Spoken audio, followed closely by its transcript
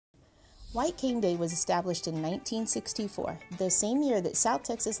White Cane Day was established in 1964, the same year that South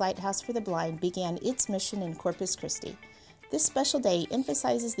Texas Lighthouse for the Blind began its mission in Corpus Christi. This special day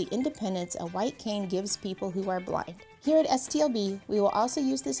emphasizes the independence a white cane gives people who are blind. Here at STLB, we will also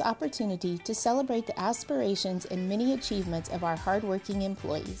use this opportunity to celebrate the aspirations and many achievements of our hardworking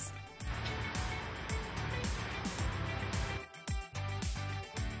employees.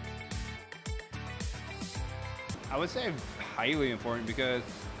 I would say highly important because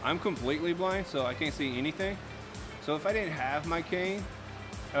I'm completely blind, so I can't see anything. So if I didn't have my cane,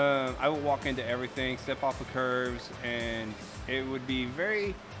 I would walk into everything, step off of curves, and it would be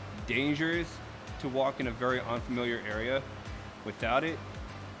very dangerous to walk in a very unfamiliar area without it.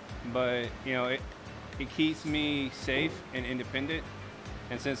 But you know, it keeps me safe and independent.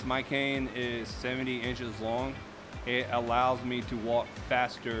 And since my cane is 70 inches long, it allows me to walk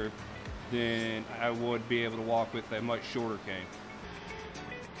faster than I would be able to walk with a much shorter cane.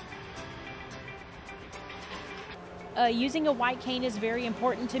 Using a white cane is very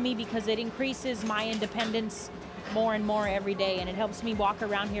important to me because it increases my independence more and more every day, and it helps me walk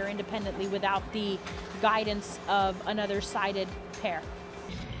around here independently without the guidance of another sighted pair.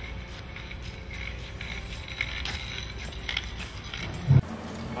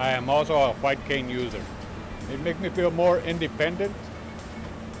 I am also a white cane user. It makes me feel more independent.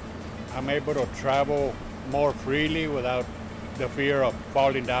 I'm able to travel more freely without the fear of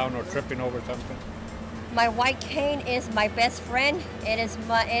falling down or tripping over something. My white cane is my best friend. It is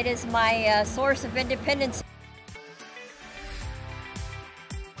my source of independence.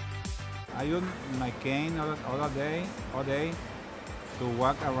 I use my cane all day to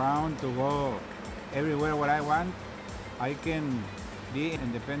walk around, to go everywhere where I want. I can be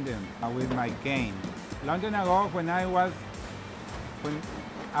independent with my cane. Long time ago, when I was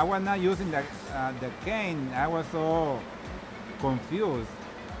not using the cane, I was so confused.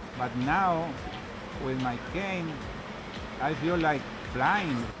 But now, with my cane, I feel like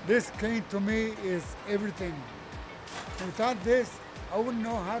flying. This cane to me is everything. Without this, I wouldn't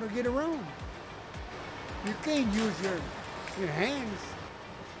know how to get around. You can't use your hands.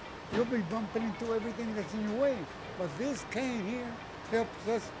 You'll be bumping into everything that's in your way. But this cane here helps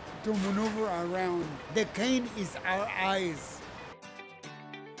us to maneuver around. The cane is our eyes.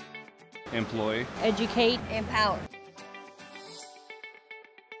 Employ. Educate. Empower.